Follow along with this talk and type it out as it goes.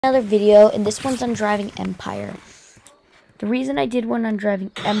Another video, and this one's on Driving Empire. The reason I did one on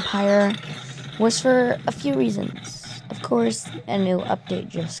Driving Empire was for a few reasons. Of course, a new update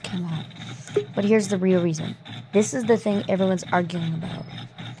just came out. But here's the real reason. This is the thing everyone's arguing about.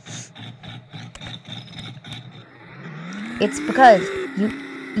 It's because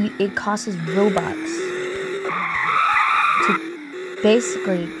it costs Robux to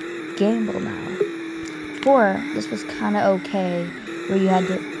basically gamble now. Before, this was kind of okay, where you had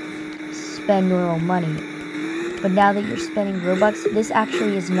to spend normal money. But now that you're spending Robux, this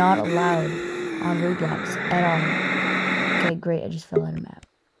actually is not allowed on Roblox at all. Okay, great, I just fell out of map.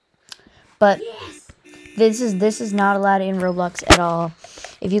 But this is not allowed in Roblox at all.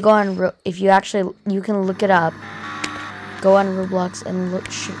 If you go on, you can look it up. Go on Roblox and look.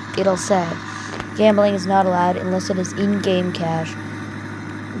 It'll say gambling is not allowed unless it is in-game cash,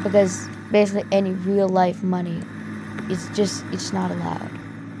 because basically any real life money, it's not allowed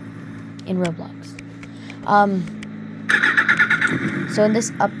in Roblox. So in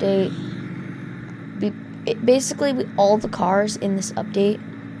this update, basically all the cars in this update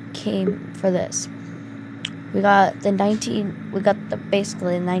came for this. We got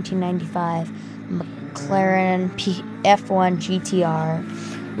basically 1995 McLaren F1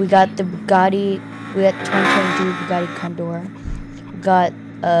 GTR. We got the Bugatti. We got 2022 Bugatti Condor. We got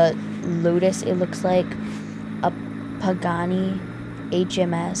Lotus. It looks like a Pagani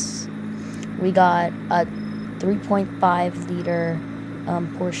HMS. We got a 3.5 liter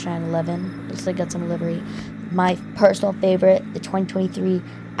Porsche 911. Looks like got some livery. My personal favorite, the 2023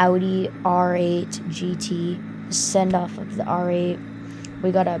 Audi R8 GT, the send off of the R8.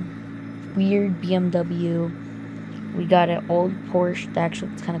 We got a weird BMW. We got an old Porsche that actually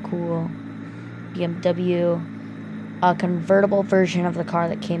looks kind of cool. BMW. A convertible version of the car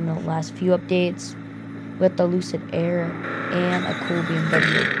that came in the last few updates with the Lucid Air and a cool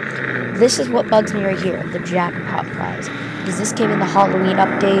BMW. This is what bugs me right here, the jackpot prize, because this came in the Halloween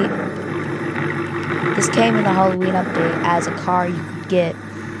update. This came in the Halloween update as a car you could get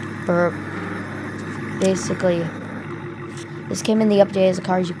for basically. This came in the update as a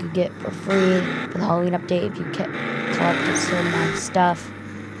car you could get for free for the Halloween update if you collect a certain amount of stuff.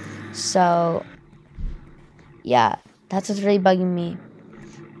 So yeah, that's what's really bugging me.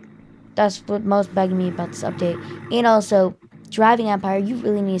 That's what most bugging me about this update. And also, Driving Empire, you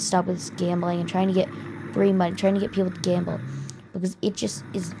really need to stop with this gambling and trying to get free money, trying to get people to gamble, because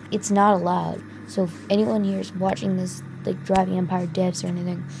it's not allowed. So if anyone here is watching this, like Driving Empire devs or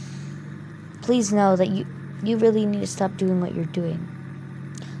anything, please know that you really need to stop doing what you're doing.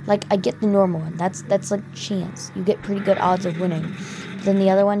 Like, I get the normal one. That's like chance. You get pretty good odds of winning. But then the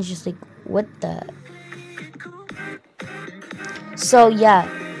other one's just like, what the? So yeah,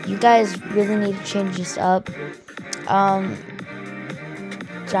 you guys really need to change this up.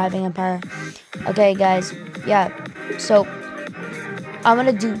 Driving Empire. Okay, guys. Yeah. So I'm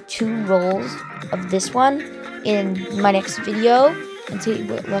gonna do 2 rolls of this one in my next video and see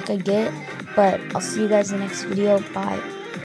what luck I get. But I'll see you guys in the next video. Bye.